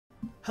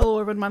Hello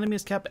everyone, my name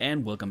is Cap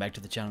and welcome back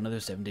to the channel, another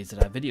 7 Days to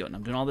Die video, and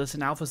I'm doing all this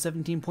in Alpha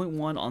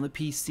 17.1 on the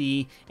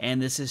PC,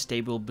 and this is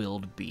stable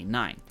build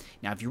B9.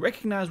 Now if you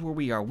recognize where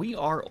we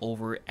are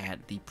over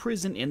at the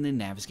prison in the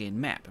Navezgane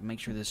map. And make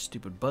sure this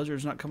stupid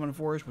buzzard's not coming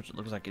for us, which it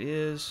looks like it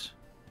is.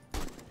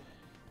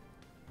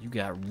 You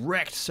got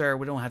wrecked, sir.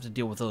 We don't have to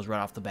deal with those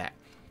right off the bat.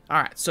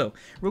 Alright, so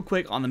real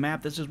quick on the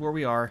map, this is where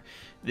we are.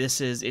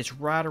 It's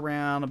right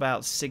around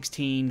about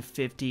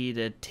 1650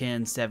 to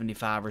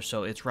 1075 or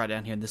so. It's right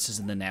down here. This is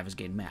in the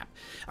Navezgane map.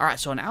 Alright,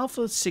 so in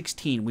Alpha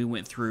 16, we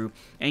went through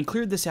and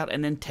cleared this out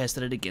and then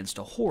tested it against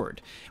a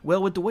horde.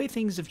 Well, with the way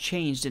things have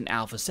changed in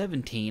Alpha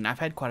 17, I've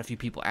had quite a few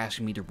people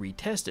asking me to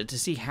retest it to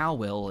see how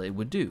well it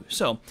would do.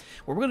 So,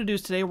 what we're going to do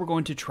is today we're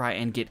going to try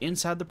and get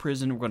inside the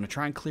prison. We're going to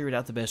try and clear it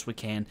out the best we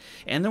can,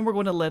 and then we're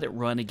going to let it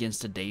run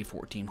against a day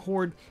 14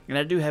 horde, and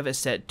I do have it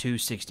set to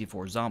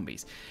 64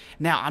 zombies.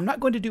 Now, I'm not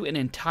going to do an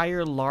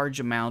entire large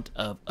amount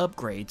of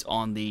upgrades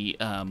on the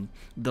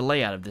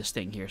layout of this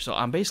thing here. So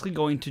I'm basically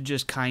going to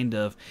just kind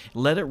of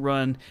let it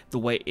run the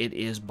way it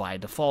is by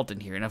default in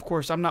here. And of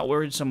course, I'm not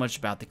worried so much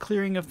about the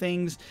clearing of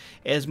things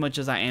as much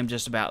as I am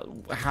just about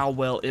how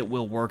well it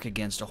will work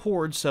against a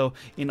horde. So,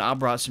 you know, I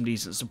brought some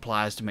decent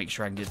supplies to make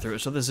sure I can get through it.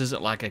 So this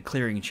isn't like a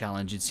clearing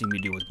challenge you'd see me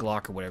do with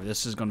Glock or whatever.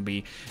 This is going to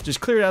be just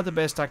clear it out the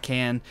best I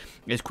can,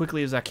 as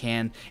quickly as I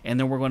can, and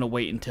then we're going to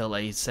wait until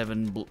a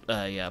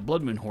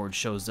Blood Moon Horde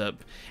shows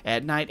up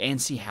at night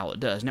and see how it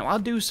does. Now, I'll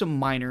do some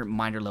minor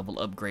level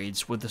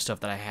upgrades with the stuff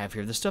that I have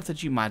here, the stuff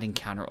that you might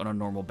encounter on a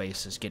normal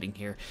basis getting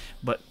here.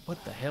 But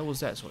what the hell was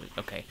that?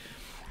 Okay,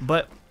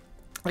 but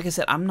like I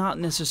said, I'm not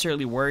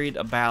necessarily worried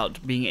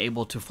about being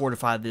able to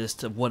fortify this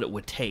to what it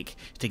would take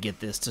to get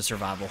this to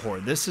survive a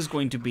horde. This is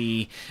going to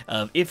be,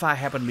 if I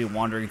happen to be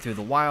wandering through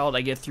the wild,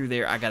 I get through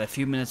there, I got a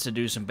few minutes to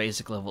do some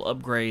basic level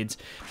upgrades,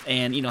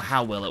 and you know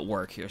how well it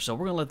work here. So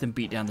we're going to let them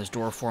beat down this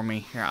door for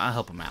me. Here, I'll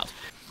help them out.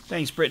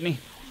 Thanks, Brittany.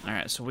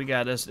 Alright, so we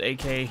got us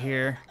AK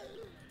here.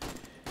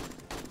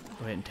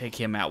 Go ahead and take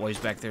him out while he's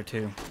back there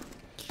too.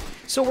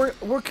 So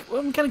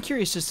I'm kind of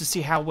curious just to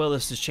see how well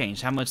this has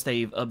changed, how much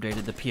they've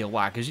updated the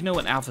POI, because you know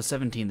in Alpha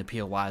 17 the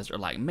POIs are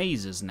like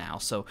mazes now,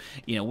 so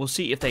you know we'll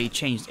see if they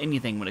changed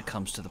anything when it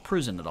comes to the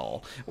prison at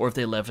all, or if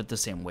they left it the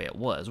same way it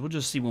was. We'll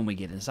just see when we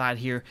get inside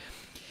here.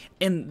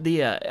 In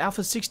the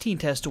Alpha 16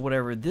 test or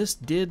whatever, this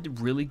did a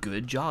really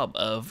good job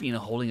of, you know,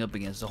 holding up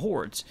against the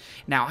hordes.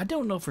 Now, I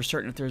don't know for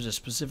certain if there's a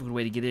specific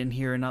way to get in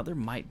here or not. There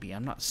might be.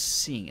 I'm not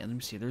seeing it. Let me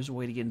see. There's a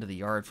way to get into the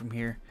yard from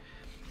here.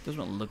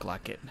 Doesn't look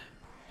like it.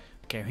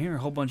 Okay, I'm hearing a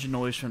whole bunch of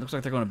noise. It looks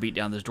like they're going to beat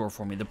down this door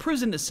for me. The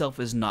prison itself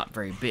is not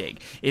very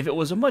big. If it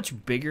was a much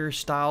bigger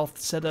style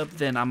setup,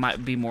 then I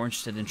might be more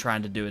interested in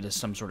trying to do it as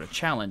some sort of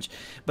challenge.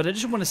 But I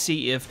just want to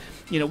see if,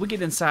 you know, we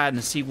get inside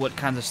and see what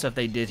kinds of stuff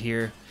they did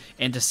here,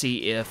 and to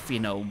see if, you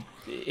know,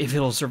 if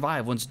it'll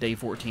survive once day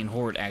 14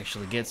 horde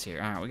actually gets here.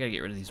 Alright, we gotta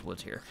get rid of these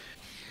woods here.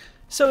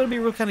 So it'll be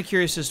real kind of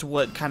curious as to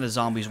what kind of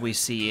zombies we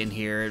see in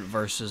here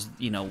versus,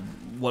 you know,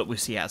 what we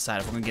see outside.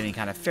 If we're going to get any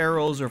kind of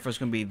ferals or if it's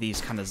going to be these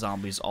kind of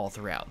zombies all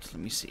throughout.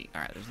 Let me see.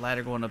 Alright, there's a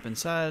ladder going up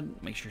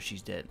inside. Make sure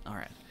she's dead.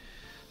 Alright.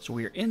 So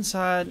we are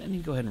inside. I need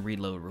to go ahead and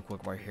reload real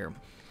quick right here.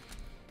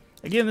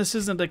 Again, this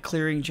isn't a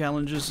clearing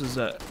challenge. This is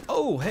a...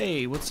 Oh,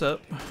 hey, what's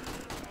up?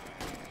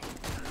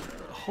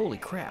 Holy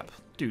crap.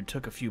 Dude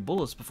took a few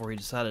bullets before he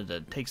decided to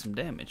take some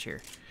damage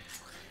here.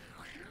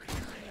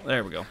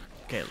 There we go.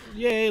 Okay,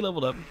 yay,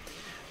 leveled up.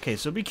 Okay,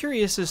 so be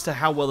curious as to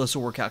how well this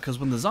will work out, because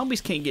when the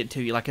zombies can't get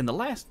to you, like in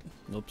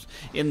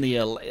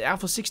the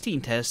Alpha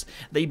 16 test,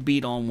 they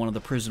beat on one of the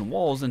prison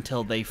walls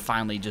until they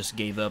finally just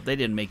gave up. They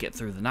didn't make it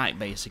through the night,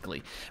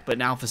 basically. But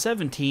in Alpha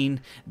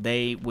 17,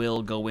 they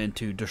will go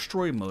into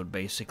destroy mode,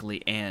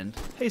 basically, and,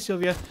 hey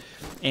Sylvia,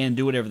 and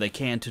do whatever they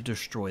can to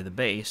destroy the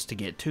base to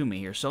get to me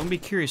here. So I'm going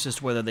to be curious as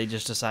to whether they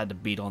just decide to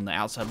beat on the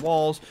outside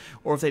walls,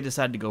 or if they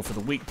decide to go for the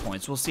weak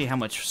points. We'll see how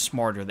much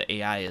smarter the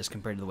AI is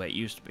compared to the way it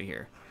used to be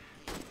here.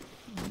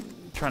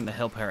 Trying to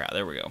help her out.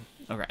 There we go.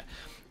 Okay.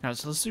 Alright,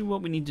 so let's see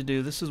what we need to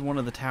do. This is one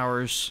of the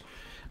towers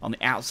on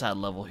the outside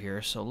level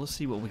here, so let's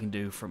see what we can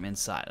do from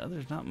inside. Oh,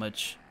 there's not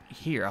much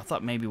here. I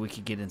thought maybe we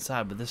could get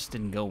inside, but this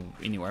didn't go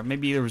anywhere.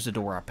 Maybe there was a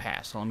door I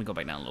passed. So let me go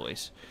back down a little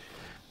ways.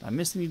 Did I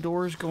miss any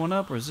doors going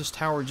up, or is this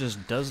tower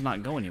just does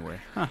not go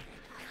anywhere? Huh.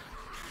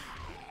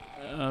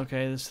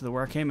 Okay, this is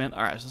where I came in.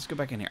 Alright, so let's go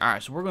back in here.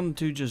 Alright, so we're going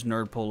to just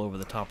nerd pull over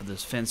the top of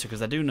this fence,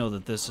 because I do know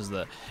that this is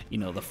the, you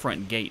know, the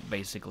front gate,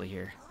 basically,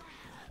 here.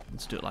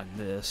 Let's do it like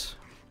this,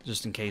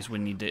 just in case we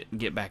need to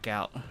get back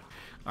out.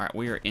 Alright,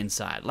 we are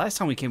inside. Last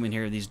time we came in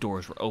here, these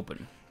doors were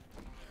open.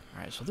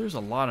 Alright, so there's a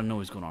lot of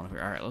noise going on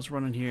here. Alright, let's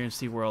run in here and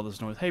see where all this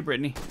noise... Hey,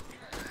 Brittany.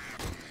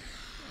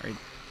 Alright.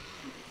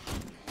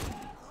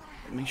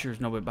 Make sure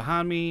there's nobody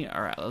behind me.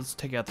 Alright, let's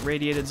take out the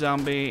radiated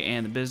zombie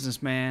and the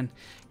businessman.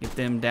 Get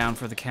them down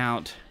for the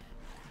count.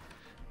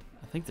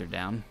 I think they're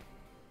down.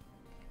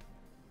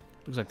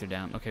 Looks like they're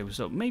down. Okay,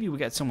 so maybe we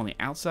got someone on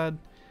the outside.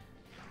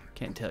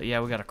 Can't tell. Yeah,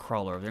 we got a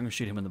crawler over there. I'm going to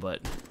shoot him in the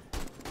butt.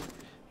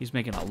 He's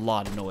making a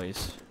lot of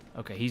noise.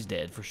 Okay, he's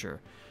dead for sure.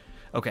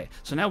 Okay,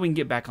 so now we can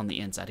get back on the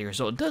inside here.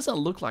 So it doesn't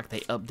look like they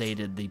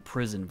updated the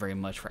prison very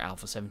much for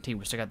Alpha 17.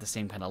 We still got the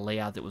same kind of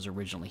layout that was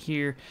originally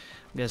here.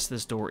 I guess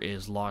this door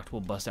is locked.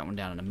 We'll bust that one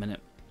down in a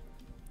minute.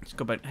 Let's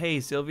go back.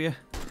 Hey, Sylvia.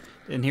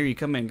 Didn't hear you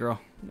come in,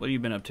 girl. What have you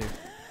been up to?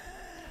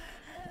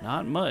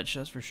 Not much,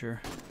 that's for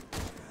sure.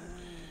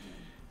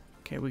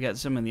 Okay, we got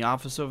some in the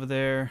office over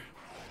there.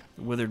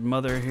 The withered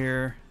mother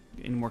here.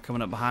 Any more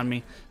coming up behind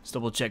me? Let's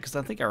double check, because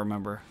I think I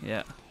remember.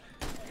 Yeah.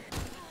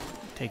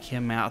 Take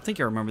him out. I think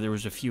I remember there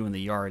was a few in the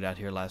yard out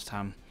here last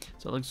time.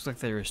 So it looks like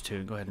there is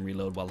two. Go ahead and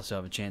reload while I still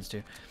have a chance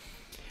to.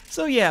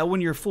 So yeah,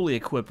 when you're fully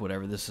equipped,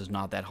 whatever, this is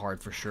not that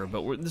hard for sure.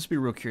 But this will be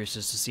real curious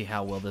just to see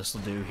how well this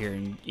will do here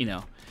in, you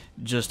know,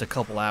 just a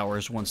couple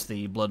hours once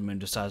the Blood Moon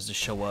decides to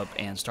show up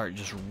and start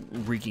just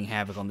wreaking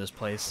havoc on this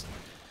place.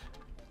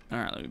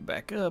 Alright, let me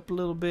back up a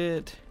little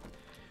bit.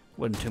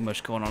 Wasn't too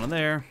much going on in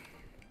there.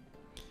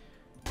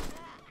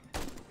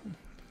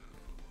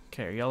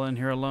 Okay, are y'all in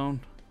here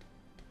alone?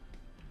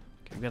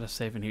 We've got a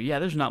safe in here. Yeah,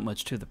 there's not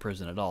much to the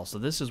prison at all. So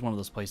this is one of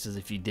those places,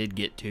 if you did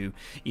get to,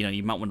 you know,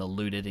 you might want to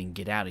loot it and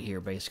get out of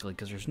here, basically,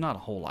 because there's not a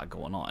whole lot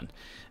going on.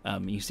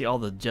 You see all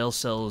the jail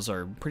cells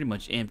are pretty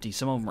much empty.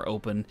 Some of them are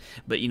open.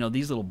 But, you know,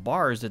 these little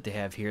bars that they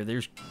have here,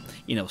 there's,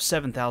 you know,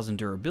 7,000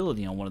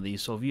 durability on one of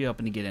these. So if you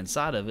happen to get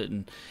inside of it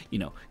and, you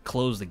know,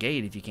 close the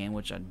gate if you can,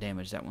 which I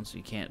damaged that one so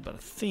you can't. But I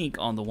think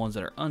on the ones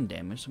that are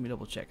undamaged, let me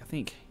double check. I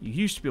think you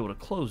used to be able to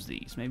close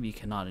these. Maybe you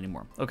cannot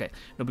anymore. Okay,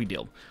 no big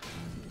deal.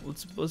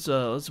 Let's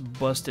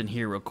bust in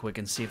here real quick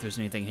and see if there's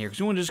anything here, because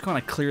we want to just kind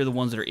of clear the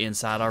ones that are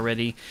inside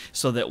already,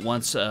 so that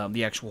once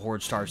the actual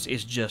horde starts,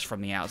 it's just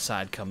from the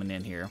outside coming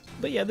in here.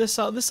 But yeah, this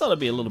ought to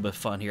be a little bit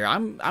fun here.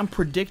 I'm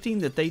predicting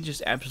that they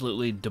just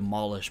absolutely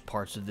demolish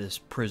parts of this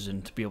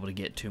prison to be able to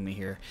get to me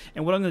here.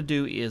 And what I'm going to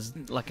do is,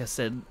 like I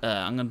said,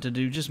 I'm going to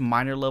do just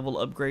minor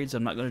level upgrades.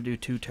 I'm not going to do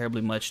too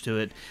terribly much to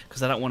it,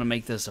 because I don't want to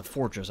make this a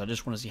fortress. I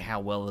just want to see how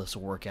well this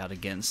will work out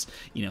against,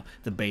 you know,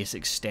 the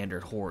basic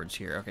standard hordes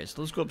here. Okay,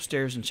 so let's go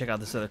upstairs and check out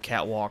this other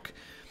catwalk.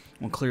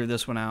 We'll clear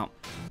this one out.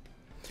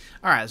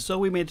 Alright, so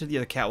we made it to the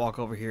other catwalk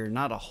over here.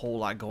 Not a whole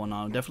lot going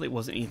on. Definitely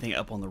wasn't anything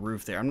up on the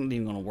roof there. I'm not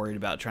even going to worry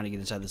about trying to get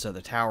inside this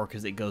other tower,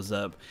 because it goes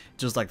up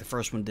just like the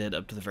first one did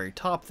up to the very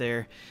top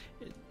there.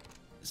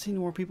 See any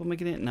more people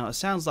making it? No, it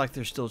sounds like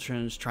they're still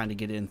trying to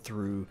get in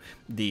through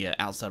the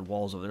outside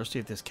walls over there. Let's see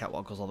if this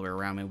catwalk goes all the way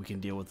around. Maybe we can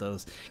deal with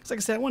those. Because like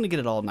I said, I want to get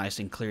it all nice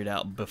and cleared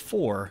out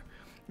before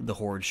the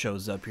horde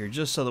shows up here,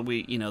 just so that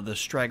we, you know, the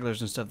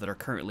stragglers and stuff that are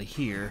currently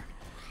here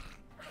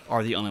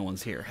are the only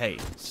ones here. Hey,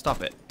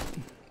 stop it.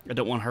 I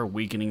don't want her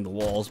weakening the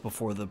walls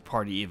before the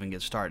party even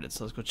gets started.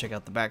 So let's go check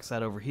out the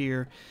backside over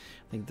here.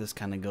 I think this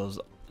kind of goes,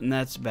 and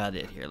that's about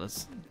it here.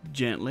 Let's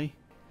gently.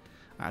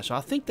 Alright, so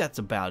I think that's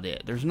about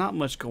it. There's not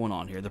much going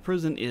on here. The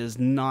prison is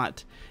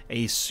not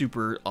a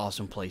super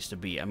awesome place to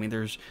be. I mean,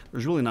 there's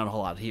really not a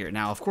whole lot here.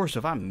 Now, of course,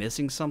 if I'm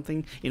missing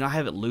something, you know, I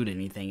haven't looted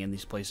anything in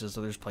these places.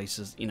 So there's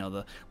places, you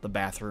know, the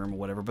bathroom or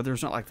whatever, but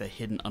there's not like the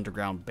hidden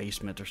underground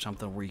basement or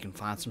something where you can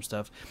find some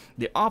stuff.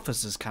 The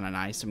office is kind of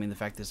nice. I mean, the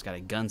fact that it's got a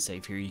gun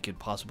safe here, you could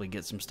possibly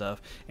get some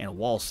stuff, and a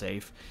wall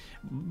safe.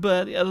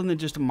 But other than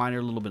just a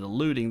minor little bit of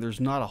looting, there's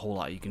not a whole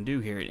lot you can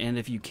do here. And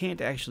if you can't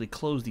actually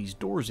close these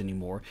doors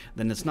anymore,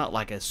 then it's not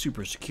like a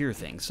super secure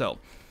thing. So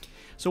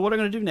what I'm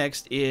going to do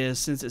next is,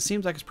 since it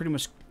seems like it's pretty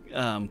much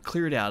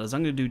cleared out, is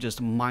I'm going to do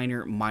just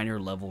minor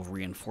level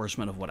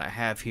reinforcement of what I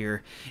have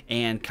here,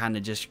 and kind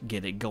of just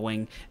get it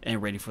going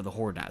and ready for the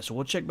horde now. So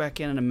we'll check back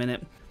in a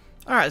minute.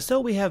 Alright, so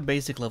we have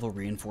basic level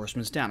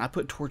reinforcements down. I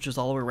put torches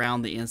all the way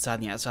around the inside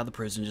and the outside of the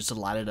prison just to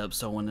light it up,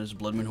 so when there's a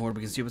Blood Moon Horde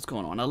we can see what's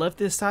going on. I left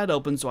this side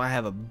open so I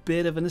have a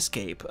bit of an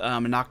escape. I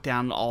knocked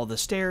down all the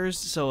stairs,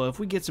 so if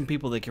we get some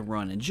people that can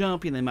run and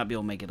jump, they might be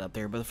able to make it up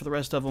there. But for the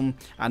rest of them,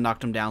 I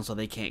knocked them down so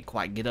they can't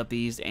quite get up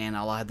these, and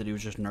all I had to do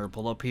was just nerd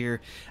pull up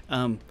here.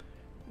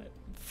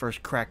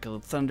 First crack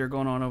of thunder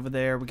going on over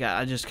there.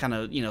 I just kind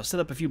of, you know, set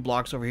up a few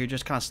blocks over here,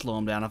 just kind of slow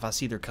them down. If I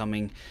see they're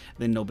coming,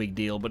 then no big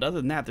deal. But other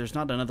than that, there's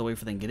not another way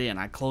for them to get in.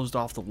 I closed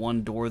off the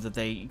one door that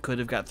they could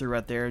have got through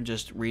right there and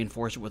just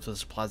reinforced it with the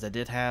supplies I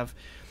did have.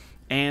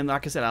 And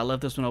like I said, I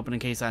left this one open in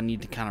case I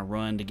need to kind of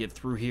run to get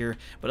through here.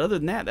 But other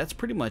than that, that's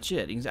pretty much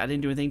it. I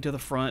didn't do anything to the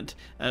front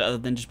other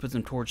than just put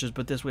some torches.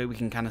 But this way we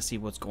can kind of see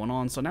what's going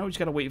on. So now we just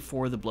got to wait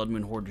for the Blood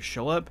Moon Horde to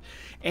show up.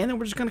 And then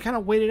we're just going to kind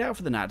of wait it out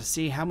for the night to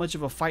see how much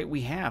of a fight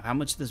we have. How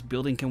much this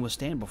building can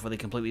withstand before they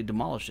completely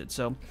demolish it.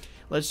 So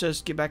let's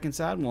just get back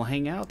inside and we'll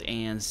hang out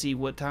and see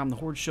what time the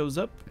Horde shows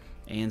up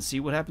and see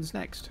what happens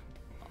next.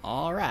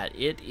 Alright,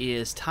 it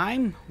is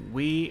time.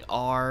 We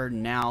are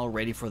now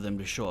ready for them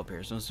to show up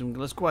here. So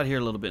let's go out here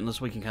a little bit and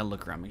we can kind of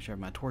look around. Make sure I have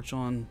my torch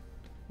on.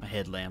 My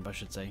headlamp, I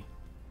should say.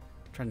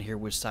 trying to hear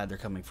which side they're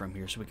coming from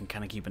here so we can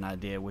kind of keep an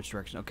idea which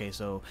direction. Okay,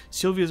 so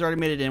Sylvia's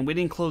already made it in. We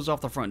didn't close off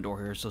the front door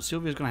here, so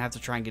Sylvia's going to have to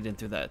try and get in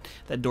through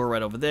that door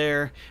right over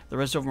there. The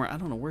rest of them, I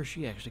don't know where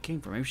she actually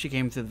came from. Maybe she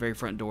came through the very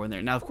front door in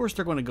there. Now, of course,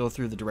 they're going to go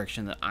through the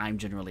direction that I'm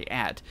generally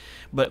at,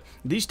 but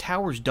these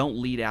towers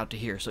don't lead out to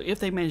here. So if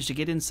they manage to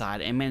get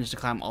inside and manage to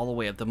climb all the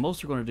way up, the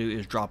most they're going to do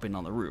is drop in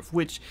on the roof,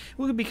 which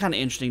would be kind of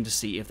interesting to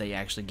see if they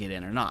actually get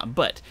in or not.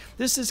 But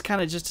this is kind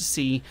of just to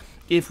see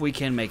if we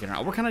can make it or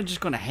not. We're kind of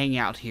just going to hang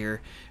out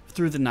here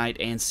through the night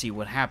and see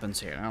what happens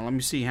here. Now, let me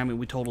see how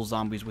many total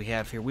zombies we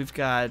have here. We've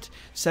got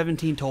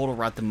 17 total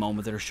right at the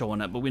moment that are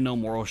showing up, but we know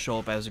more will show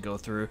up as we go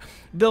through.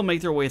 They'll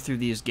make their way through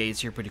these gates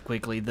here pretty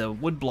quickly. The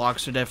wood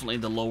blocks are definitely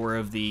the lower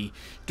of the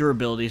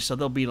durability, so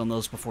they'll beat on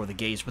those before the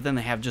gates, but then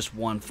they have just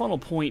one funnel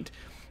point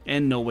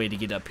and no way to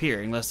get up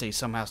here unless they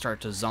somehow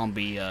start to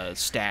zombie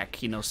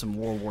stack, you know, some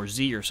World War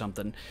Z or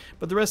something.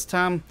 But the rest of the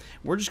time,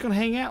 we're just going to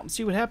hang out and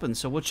see what happens.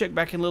 So we'll check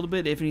back in a little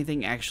bit if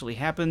anything actually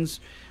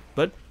happens.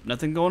 But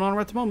nothing going on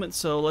right at the moment,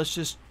 so let's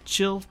just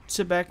chill,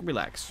 sit back, and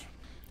relax.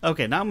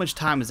 Okay, not much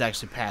time has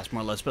actually passed,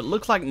 more or less, but it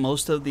looks like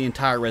most of the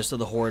entire rest of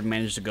the horde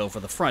managed to go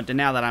for the front. And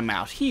now that I'm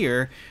out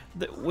here,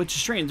 which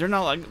is strange, they're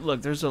not like,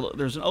 look, there's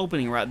an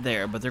opening right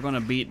there, but they're going to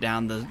beat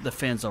down the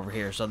fence over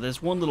here. So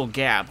there's one little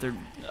gap.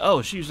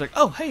 Oh, she's like,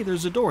 oh, hey,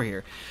 there's a door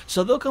here.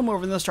 So they'll come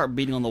over and they'll start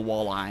beating on the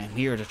wall I am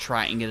here to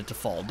try and get it to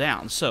fall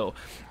down. So,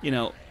 you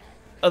know,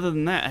 other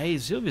than that, hey,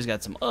 Sylvia's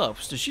got some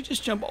ups. Does she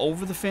just jump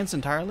over the fence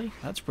entirely?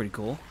 That's pretty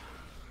cool.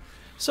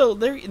 So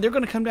they're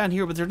going to come down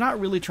here, but they're not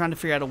really trying to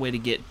figure out a way to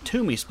get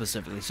to me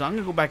specifically. So I'm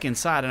going to go back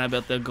inside, and I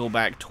bet they'll go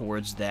back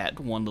towards that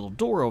one little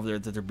door over there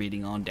that they're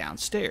beating on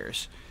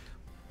downstairs.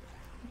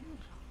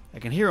 I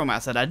can hear them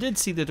outside. I did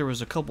see that there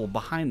was a couple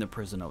behind the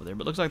prison over there,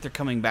 but it looks like they're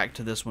coming back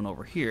to this one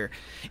over here.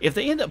 If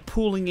they end up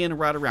pooling in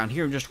right around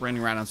here and just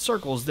running around in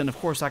circles, then of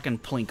course I can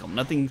plink them.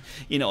 Nothing,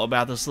 you know,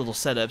 about this little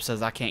setup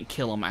says I can't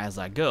kill them as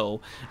I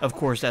go. Of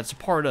course, that's a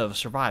part of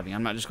surviving.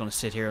 I'm not just going to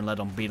sit here and let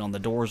them beat on the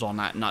doors all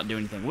night and not do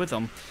anything with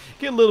them.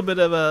 Get a little bit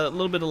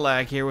of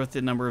lag here with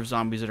the number of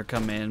zombies that are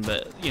coming in,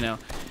 but you know,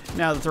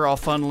 now that they're all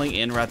funneling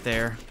in right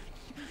there.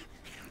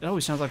 It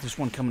always sounds like there's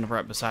one coming up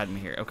right beside me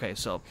here. Okay,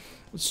 so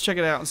let's check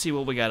it out and see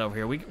what we got over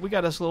here. We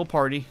got us a little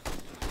party.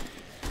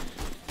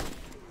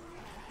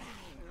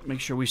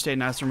 Make sure we stay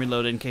nice and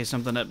reloaded in case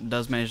something that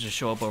does manage to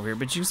show up over here.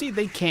 But you can see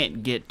they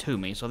can't get to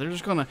me, so they're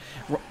just going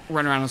to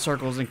run around in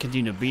circles and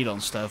continue to beat on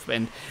stuff.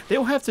 And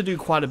they'll have to do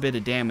quite a bit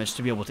of damage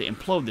to be able to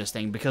implode this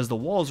thing because the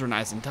walls are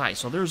nice and tight.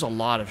 So there's a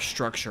lot of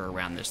structure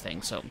around this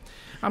thing. So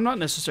I'm not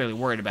necessarily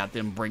worried about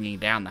them bringing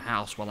down the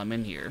house while I'm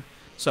in here.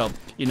 So,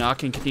 you know, I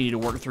can continue to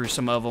work through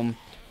some of them.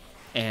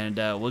 And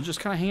we'll just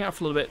kind of hang out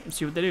for a little bit and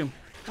see what they do.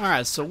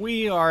 Alright, so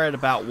we are at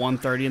about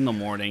 1:30 in the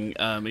morning.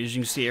 As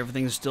you can see,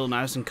 everything's still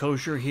nice and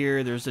kosher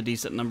here. There's a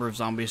decent number of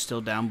zombies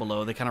still down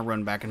below. They kind of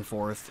run back and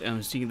forth.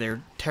 And see,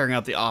 they're tearing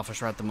up the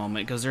office right at the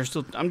moment because they're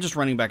still. I'm just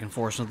running back and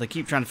forth, so they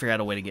keep trying to figure out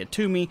a way to get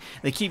to me.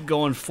 They keep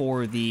going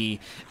for the,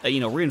 you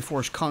know,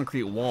 reinforced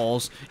concrete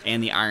walls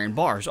and the iron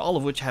bars, all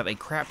of which have a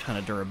crap ton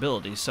of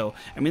durability. So,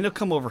 I mean, they'll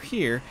come over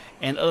here,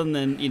 and other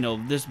than, you know,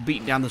 this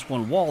beating down this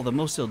one wall, the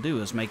most they'll do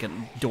is make a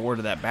door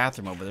to that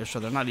bathroom over there. So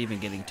they're not even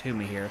getting to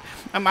me here.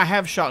 I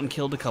have shot and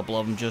killed a couple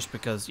of them just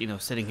because, you know,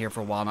 sitting here for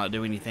a while not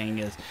doing anything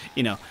is,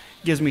 you know,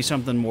 gives me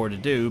something more to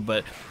do.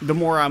 But the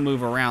more I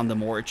move around, the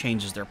more it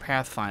changes their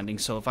pathfinding.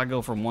 So if I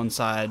go from one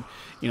side,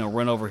 you know,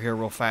 run over here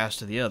real fast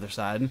to the other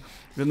side,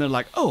 then they're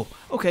like, oh,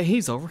 okay,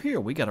 he's over here,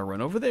 we gotta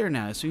run over there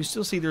now. So you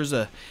still see there's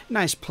a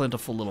nice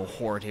plentiful little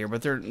horde here,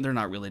 but they're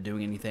not really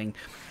doing anything.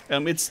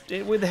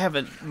 They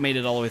haven't made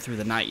it all the way through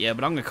the night yet,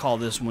 but I'm gonna call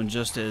this one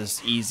just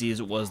as easy as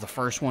it was the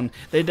first one.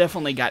 They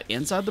definitely got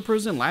inside the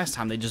prison. Last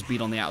time they just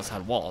beat on the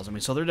outside walls. I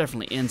mean, so they're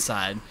definitely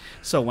inside.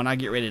 So when I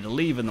get ready to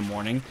leave in the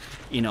morning,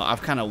 you know,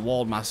 I've kind of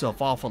walled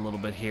myself off a little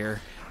bit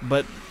here.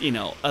 But, you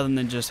know, other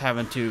than just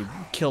having to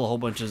kill a whole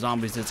bunch of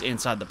zombies that's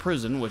inside the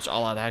prison, which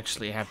all I'd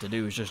actually have to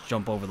do is just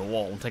jump over the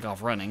wall and take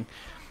off running.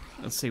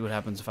 Let's see what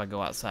happens if I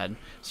go outside.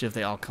 See if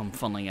they all come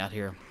funneling out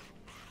here.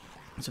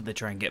 See if they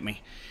try and get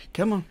me.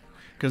 Come on.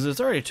 Because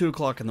it's already 2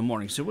 o'clock in the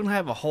morning, so we don't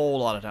have a whole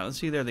lot of time. Let's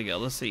see, there they go.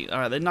 Let's see. All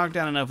right, they knocked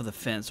down enough of the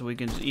fence so we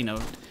can, you know,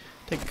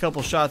 take a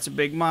couple shots at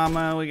Big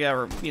Mama. We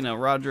got, you know,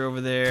 Roger over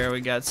there. We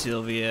got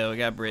Sylvia. We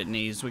got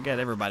Brittany's. We got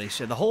everybody.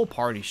 The whole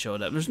party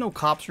showed up. There's no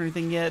cops or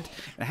anything yet.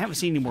 And I haven't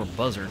seen any more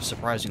buzzards,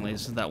 surprisingly.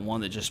 This is that one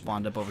that just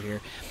spawned up over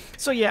here.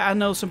 So, yeah, I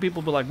know some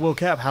people will be like, well,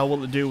 Cap, how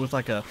will it do with,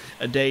 like, a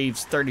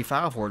Dave's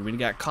 35 horde when you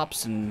got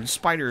cops and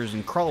spiders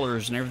and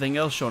crawlers and everything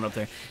else showing up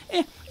there?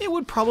 It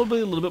would probably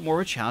be a little bit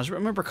more of a challenge. But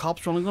remember,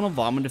 cops are only going to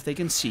vomit if they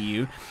can see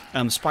you.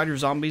 Spider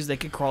zombies, they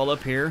could crawl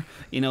up here,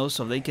 you know,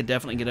 so they could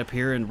definitely get up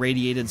here. And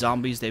radiated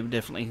zombies, they would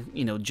definitely,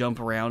 you know, jump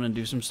around and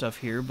do some stuff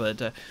here.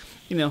 But,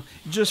 you know,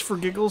 just for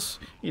giggles,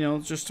 you know,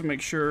 just to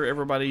make sure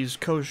everybody's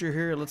kosher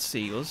here. Let's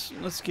see.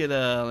 Let's get,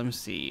 let me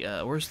see.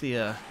 Where's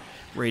the,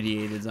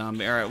 radiated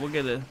zombie? All right, we'll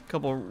get a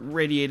couple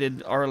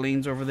radiated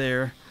Arlenes over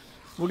there.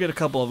 We'll get a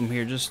couple of them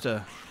here just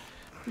to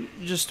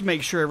just to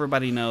make sure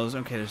everybody knows,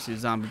 okay, there's the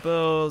zombie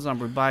bow,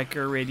 zombie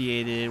biker,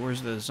 radiated.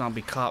 Where's the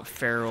zombie cop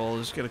feral?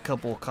 Just got a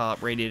couple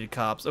cop, radiated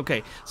cops.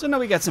 Okay, so now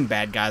we got some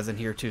bad guys in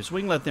here too, so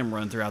we can let them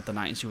run throughout the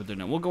night and see what they're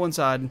doing. We'll go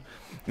inside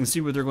and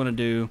see what they're going to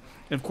do.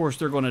 And of course,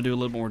 they're going to do a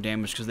little more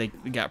damage because they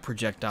got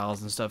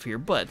projectiles and stuff here.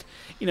 But,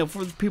 you know,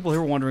 for the people who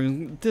are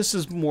wondering, this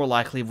is more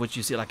likely of what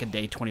you see like a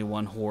Day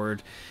 21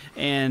 horde.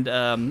 And,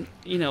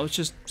 you know, it's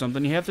just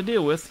something you have to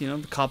deal with. You know,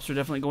 the cops are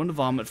definitely going to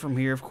vomit from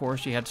here, of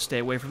course. You have to stay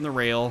away from the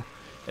rail.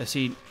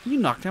 See, you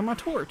knocked down my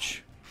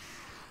torch.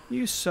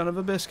 You son of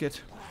a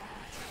biscuit.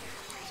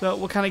 So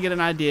we'll kind of get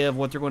an idea of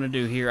what they're going to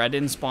do here. I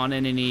didn't spawn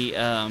in any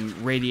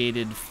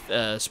radiated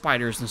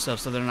spiders and stuff,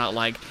 so they're not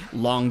like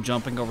long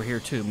jumping over here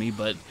to me.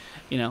 But,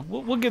 you know,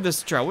 we'll give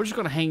this a try. We're just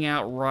going to hang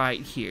out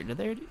right here. Did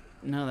they?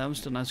 No, that was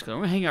still nice. We're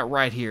going to hang out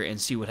right here and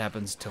see what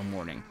happens till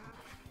morning.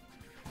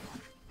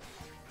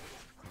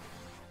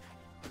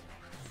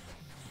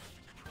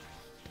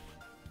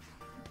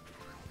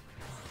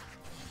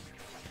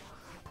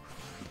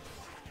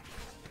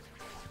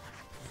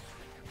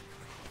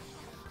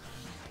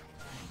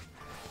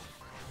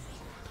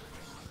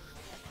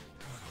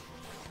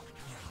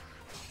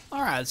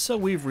 Alright, so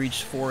we've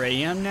reached 4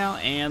 a.m. now,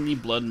 and the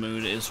Blood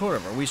Moon is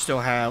horrible. We still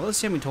have, let's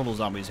see how many total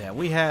zombies we have.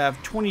 We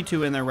have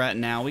 22 in there right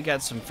now. We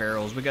got some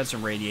ferals, we got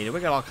some radiated,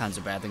 we got all kinds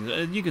of bad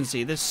things. You can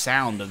see this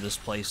sound of this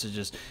place is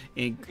just,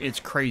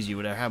 it's crazy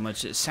with how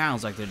much it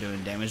sounds like they're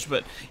doing damage.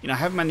 But, you know, I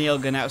have my nail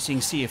gun out so you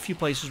can see a few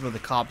places where the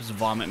cops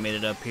vomit made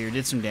it up here,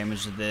 did some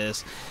damage to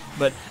this.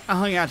 But I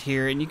hung out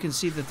here, and you can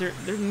see that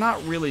they're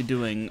not really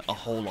doing a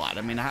whole lot.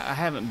 I mean, I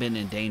haven't been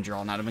in danger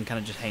all night. I've been kind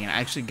of just hanging out. I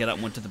actually got up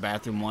and went to the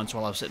bathroom once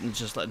while I was sitting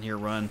just letting here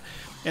run,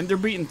 and they're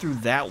beating through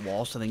that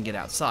wall so they can get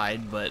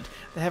outside, but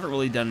they haven't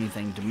really done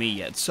anything to me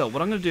yet. So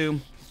what I'm going to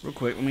do, real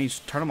quick, let me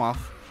turn them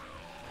off.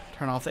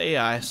 Turn off the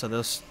AI so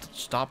they'll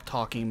stop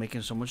talking,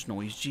 making so much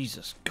noise.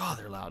 Jesus, God,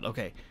 they're loud.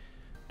 Okay,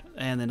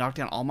 and they knocked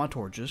down all my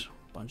torches.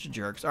 Bunch of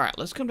jerks. Alright,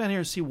 let's come down here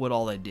and see what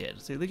all they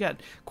did. See, they got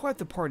quite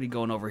the party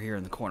going over here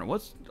in the corner.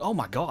 What's... Oh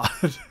my god.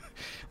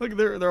 Look,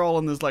 they're all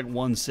in this, like,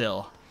 one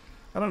cell.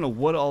 I don't know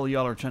what all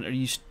y'all are trying... Are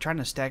you trying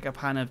to stack up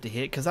high enough to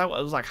hit? Because I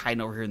was, like, hiding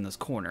over here in this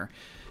corner.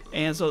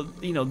 And so,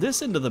 you know,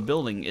 this end of the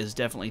building is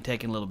definitely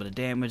taking a little bit of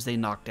damage. They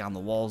knocked down the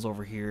walls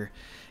over here.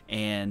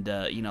 And,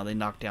 you know, they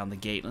knocked down the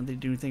gate. Did they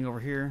do anything over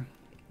here?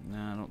 No,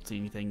 I don't see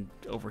anything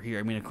over here.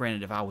 I mean,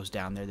 granted, if I was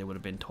down there, they would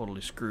have been totally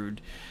screwed.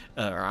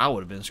 Or I would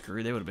have been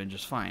screwed. They would have been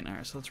just fine.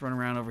 Alright, so let's run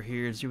around over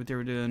here and see what they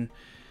were doing.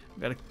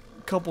 We've got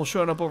a couple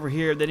showing up over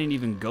here. They didn't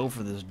even go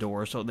for this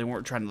door, so they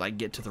weren't trying to, like,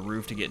 get to the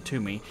roof to get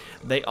to me.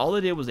 All they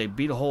did was they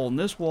beat a hole in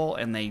this wall,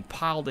 and they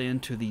piled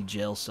into the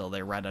jail cell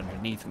there right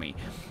underneath me.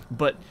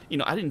 But, you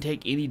know, I didn't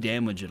take any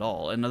damage at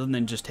all. And other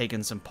than just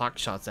taking some pock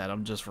shots at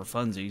them just for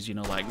funsies, you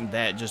know, like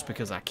that, just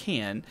because I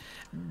can,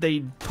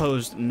 they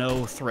posed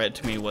no threat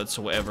to me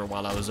whatsoever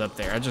while I was up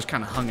there. I just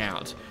kind of hung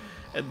out.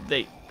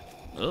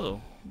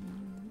 Oh.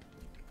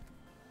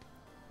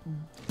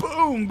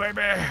 Boom,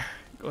 baby!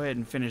 Go ahead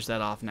and finish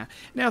that off now.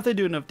 Now, if they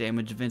do enough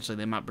damage, eventually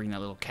they might bring that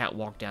little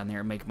catwalk down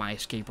there and make my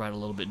escape route a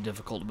little bit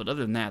difficult. But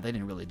other than that, they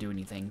didn't really do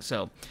anything.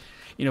 So,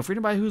 you know, for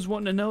anybody who's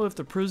wanting to know if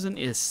the prison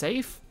is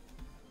safe,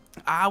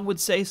 I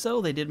would say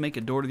so. They did make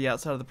a door to the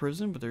outside of the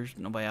prison, but there's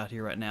nobody out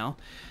here right now.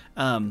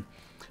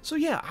 So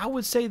yeah, I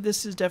would say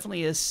this is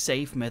definitely a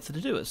safe method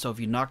to do it. So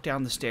if you knock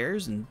down the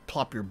stairs and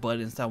plop your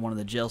butt inside one of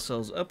the jail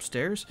cells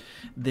upstairs,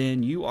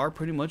 then you are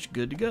pretty much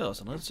good to go.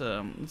 So let's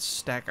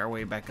stack our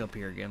way back up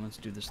here again. Let's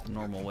do this the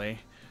normal way.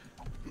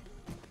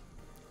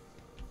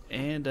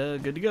 And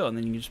good to go. And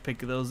then you can just pick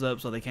those up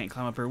so they can't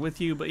climb up here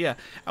with you. But yeah,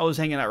 I was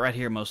hanging out right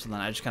here most of the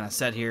night. I just kind of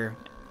sat here,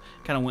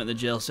 kind of went in the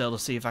jail cell to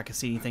see if I could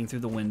see anything through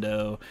the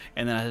window,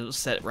 and then I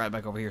sat right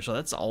back over here. So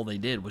that's all they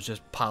did, was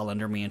just pile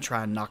under me and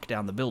try and knock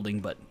down the building.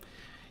 But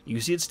you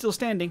can see it's still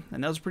standing,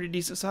 and that was a pretty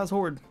decent sized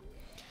horde.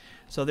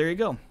 So there you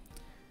go.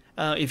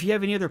 If you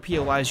have any other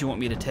POIs you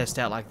want me to test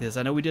out like this,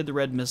 I know we did the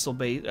Red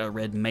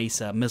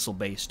Mesa missile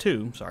base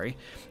too. Sorry,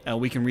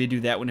 we can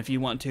redo that one if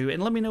you want to,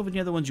 and let me know of any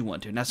other ones you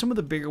want to. Now, some of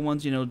the bigger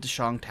ones, you know,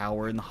 Deshong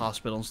Tower and the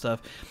hospital and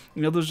stuff,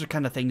 you know, those are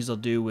kind of things they'll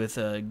do with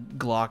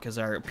Glock as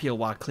our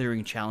POI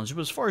clearing challenge.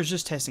 But as far as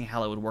just testing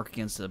how it would work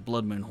against the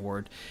Blood Moon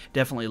Horde,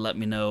 definitely let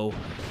me know,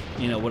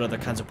 you know, what other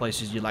kinds of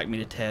places you'd like me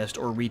to test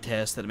or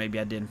retest that maybe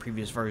I did in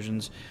previous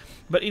versions.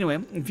 But anyway,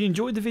 if you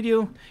enjoyed the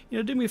video, you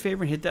know, do me a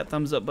favor and hit that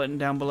thumbs up button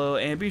down below,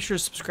 and be sure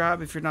to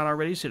subscribe if you're not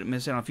already so you don't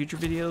miss out on future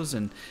videos,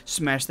 and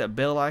smash that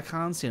bell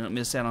icon so you don't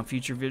miss out on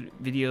future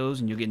videos,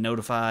 and you'll get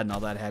notified and all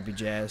that happy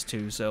jazz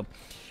too. So in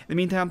the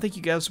meantime, thank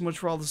you guys so much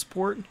for all the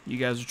support. You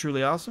guys are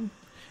truly awesome.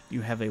 You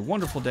have a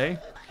wonderful day,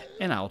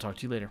 and I will talk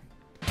to you later.